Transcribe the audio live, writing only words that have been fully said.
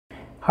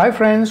Hi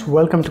friends,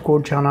 welcome to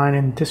Code Jana, and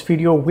in this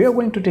video we are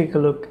going to take a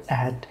look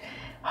at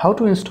how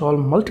to install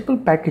multiple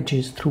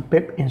packages through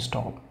pip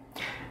install.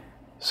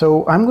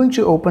 So I'm going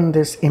to open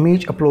this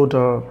image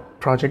uploader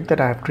project that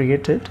I have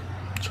created.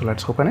 So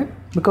let's open it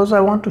because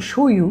I want to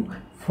show you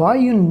why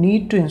you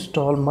need to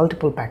install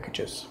multiple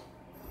packages.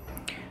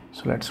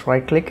 So let's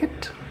right click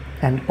it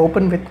and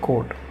open with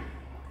code.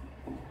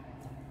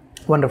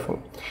 Wonderful.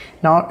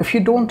 Now if you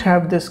don't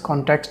have this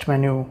context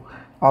menu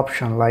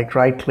option like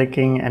right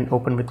clicking and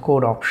open with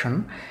code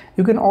option,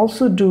 you can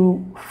also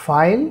do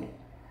file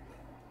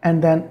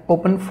and then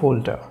open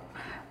folder.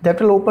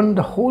 That will open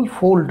the whole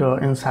folder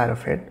inside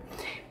of it,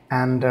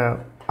 and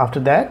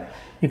after that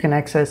you can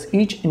access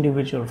each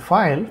individual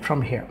file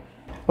from here.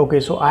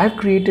 Okay, so I have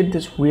created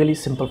this really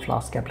simple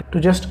Flask application to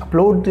just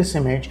upload this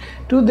image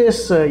to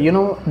this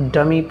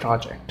dummy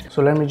project.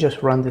 So let me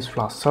just run this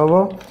Flask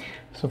server.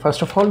 So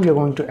first of all, we are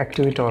going to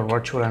activate our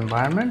virtual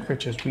environment,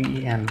 which is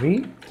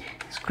venv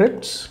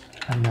scripts,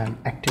 and then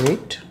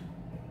activate.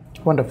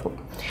 Wonderful.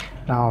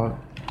 Now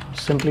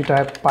simply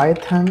type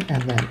python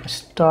and then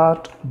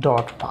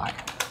start.py,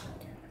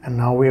 and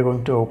now we are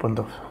going to open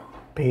the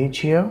page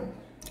here.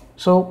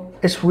 So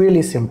it's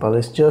really simple.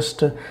 It's just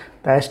the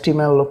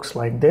HTML looks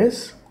like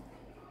this.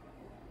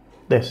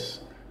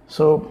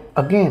 So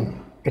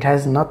again, it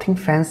has nothing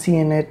fancy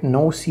in it,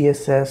 no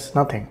CSS,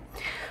 nothing.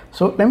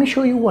 So let me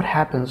show you what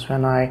happens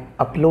when I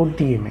upload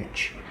the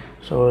image.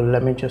 So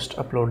let me just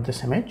upload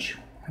this image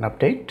and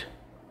update.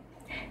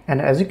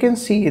 And as you can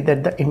see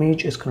that the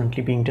image is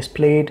currently being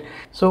displayed.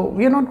 So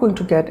we are not going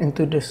to get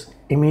into this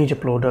image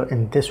uploader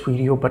in this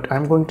video, but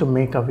I'm going to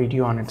make a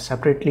video on it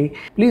separately.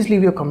 Please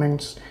leave your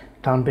comments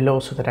down below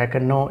so that I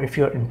can know if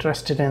you're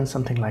interested in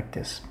something like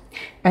this.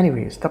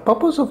 Anyways, the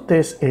purpose of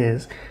this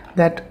is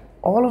that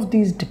all of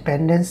these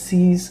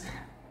dependencies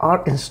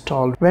are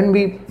installed when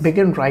we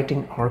begin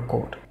writing our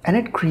code, and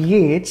it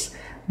creates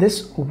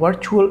this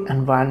virtual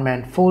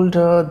environment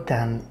folder,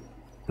 then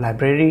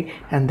library,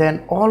 and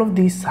then all of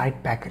these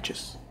side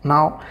packages.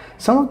 Now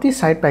some of these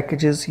side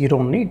packages you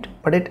don't need,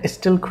 but it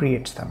still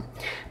creates them.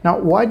 Now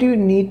why do you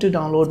need to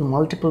download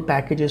multiple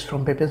packages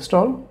from pip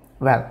install?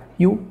 Well,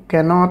 you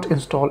cannot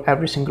install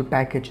every single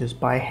packages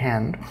by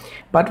hand,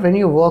 but when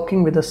you're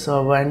working with a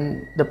server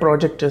and the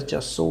project is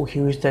just so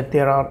huge that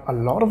there are a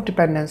lot of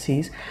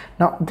dependencies.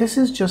 Now this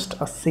is just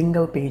a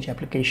single page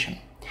application,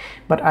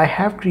 but I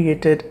have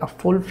created a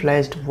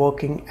full-fledged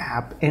working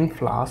app in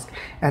Flask,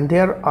 and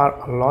there are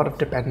a lot of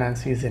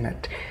dependencies in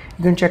it.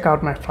 You can check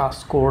out my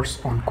Flask course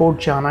on Code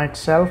Jana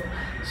itself.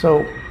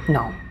 So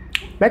now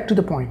back to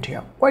the point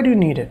here. Why do you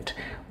need it?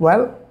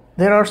 Well,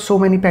 there are so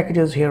many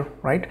packages here,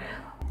 right?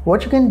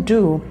 What you can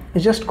do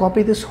is just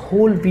copy this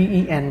whole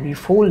venv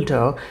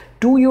folder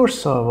to your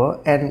server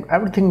and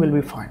everything will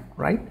be fine,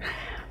 right?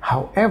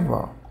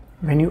 However,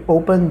 when you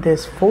open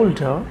this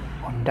folder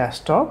on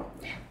desktop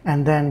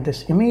and then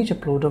this image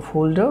uploader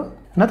folder,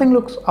 nothing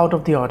looks out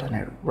of the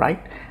ordinary,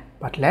 right?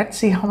 But let's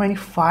see how many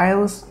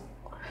files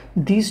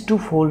these two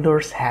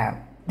folders have.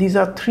 These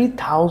are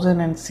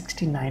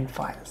 3069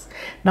 files.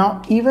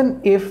 Now even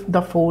if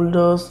the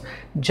folders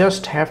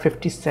just have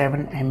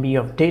 57 MB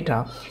of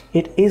data,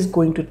 it is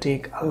going to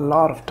take a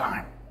lot of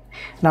time.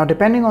 Now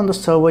depending on the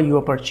server you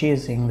are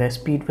purchasing, the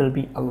speed will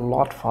be a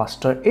lot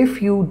faster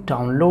if you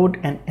download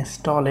and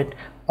install it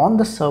on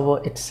the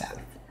server itself.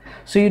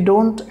 So you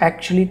don't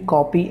actually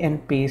copy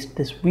and paste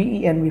this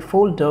venv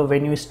folder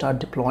when you start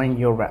deploying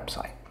your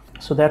website.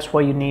 So that's why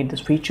you need this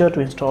feature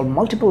to install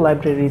multiple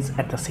libraries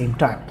at the same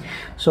time.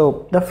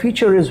 So the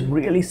feature is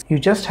really, you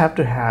just have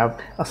to have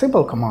a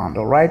simple command.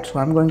 All right, so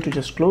I'm going to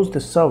just close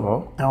this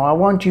server. Now I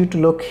want you to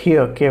look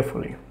here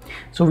carefully.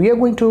 So we are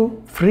going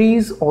to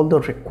freeze all the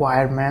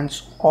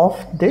requirements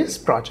of this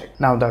project.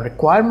 Now the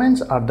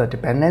requirements are the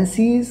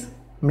dependencies,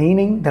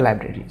 meaning the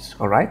libraries.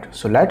 All right,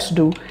 so let's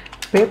do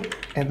pip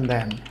and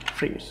then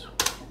freeze.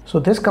 So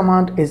this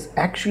command is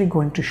actually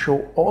going to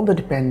show all the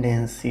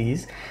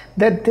dependencies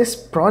that this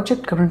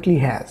project currently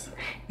has.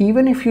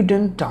 Even if you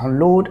didn't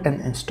download and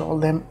install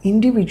them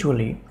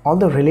individually, all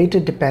the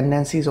related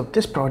dependencies of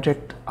this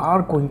project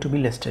are going to be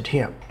listed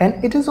here.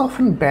 And it is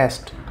often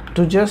best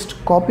to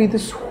just copy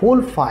this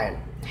whole file,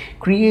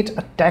 create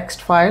a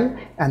text file,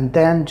 and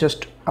then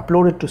just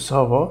upload it to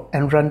server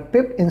and run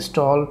pip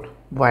install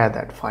via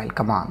that file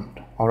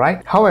command. All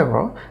right.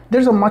 However,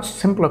 there's a much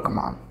simpler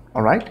command.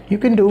 All right. You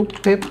can do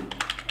pip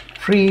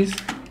freeze,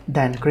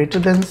 then greater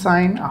than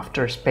sign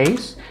after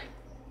space,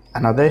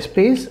 another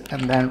space,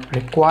 and then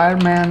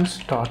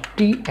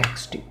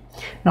requirements.txt.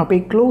 Now pay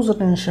close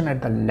attention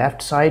at the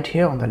left side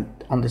here on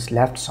this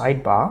left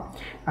sidebar.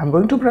 I'm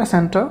going to press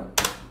enter,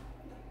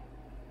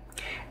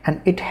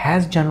 and it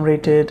has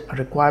generated a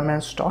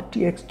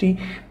requirements.txt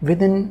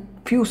within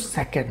few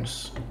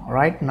seconds. All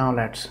right, now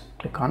let's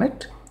click on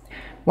it.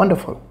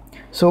 Wonderful.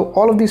 So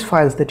all of these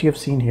files that you have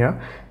seen here,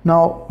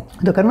 now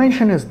the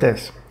convention is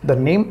this: the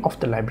name of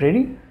the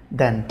library,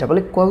 then double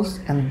equals,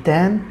 and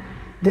then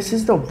this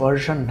is the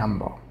version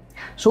number.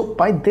 So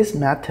by this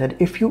method,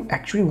 if you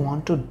actually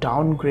want to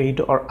downgrade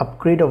or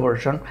upgrade a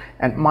version,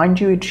 and mind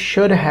you, it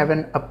should have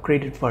an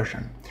upgraded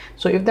version.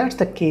 So if that's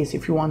the case,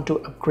 if you want to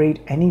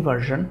upgrade any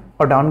version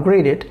or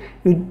downgrade it,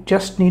 you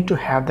just need to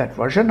have that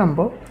version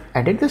number,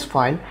 edit this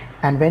file,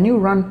 and when you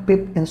run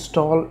pip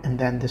install and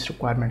then this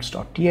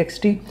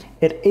requirements.txt,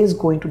 it is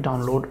going to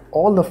download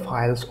all the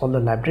files, all the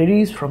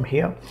libraries from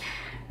here,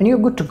 and you're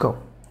good to go.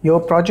 Your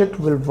project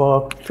will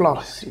work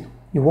flawlessly.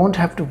 You won't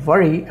have to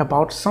worry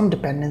about some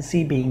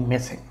dependency being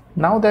missing.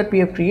 Now that we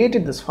have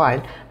created this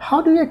file,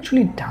 how do you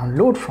actually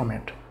download from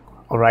it?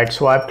 Alright,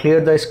 so I've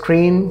cleared the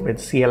screen with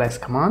cls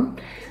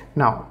command.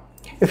 Now,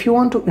 if you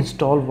want to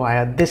install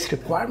via this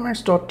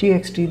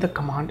requirements.txt, the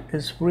command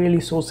is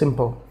really so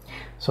simple.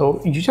 So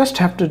you just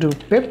have to do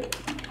pip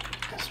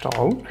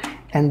install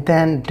and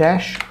then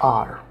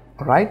 -r.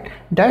 Alright,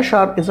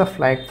 -r is a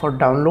flag for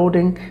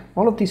downloading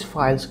all of these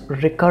files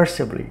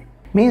recursively.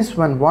 Means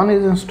when one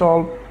is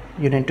installed,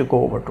 you need to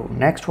go over to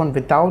next one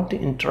without the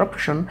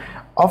interruption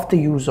of the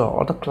user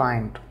or the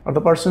client or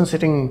the person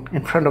sitting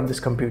in front of this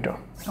computer.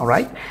 All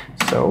right,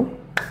 so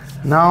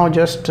now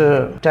just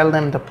tell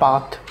them the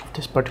path of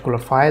this particular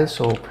file.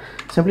 So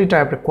simply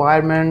type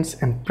requirements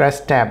and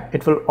press tab.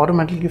 It will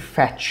automatically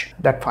fetch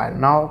that file.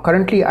 Now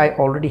currently I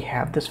already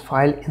have this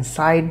file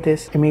inside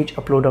this image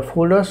uploader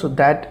folder, so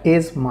that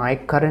is my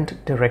current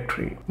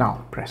directory.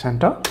 Now press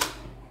enter.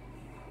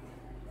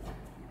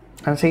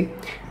 And see,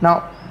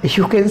 now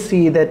you can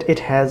see that it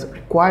has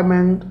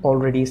requirement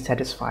already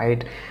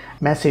satisfied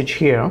message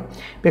here,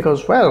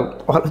 because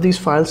well, all of these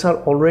files are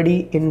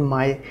already in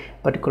my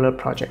particular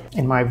project,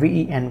 in my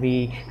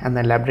venv and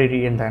then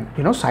library and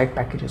then site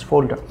packages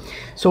folder.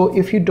 So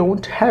if you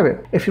don't have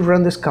it, if you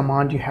run this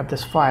command, you have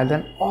this file,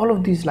 then all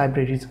of these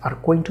libraries are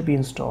going to be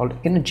installed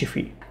in a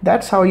jiffy.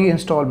 That's how you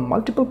install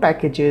multiple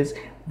packages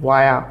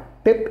via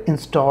pip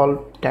install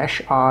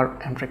 -r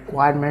and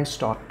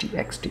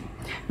requirements.txt.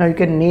 Now you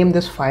can name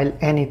this file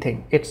anything,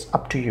 it's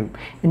up to you,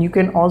 and you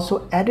can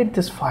also edit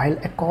this file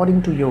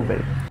according to your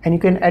will, and you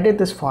can edit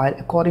this file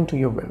according to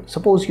your will.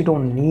 Suppose you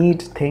don't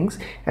need things,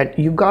 and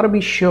you gotta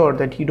be sure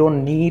that you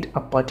don't need a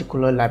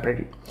particular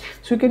library,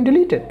 so you can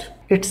delete it.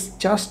 It's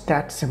just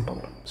that simple.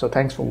 So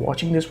thanks for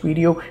watching this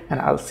video, and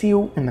I'll see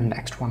you in the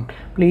next one.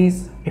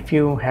 Please, if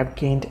you have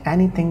gained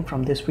anything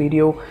from this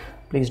video,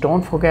 please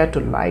don't forget to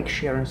like,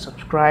 share and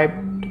subscribe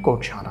to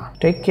Code Jana.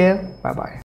 Take care. Bye bye.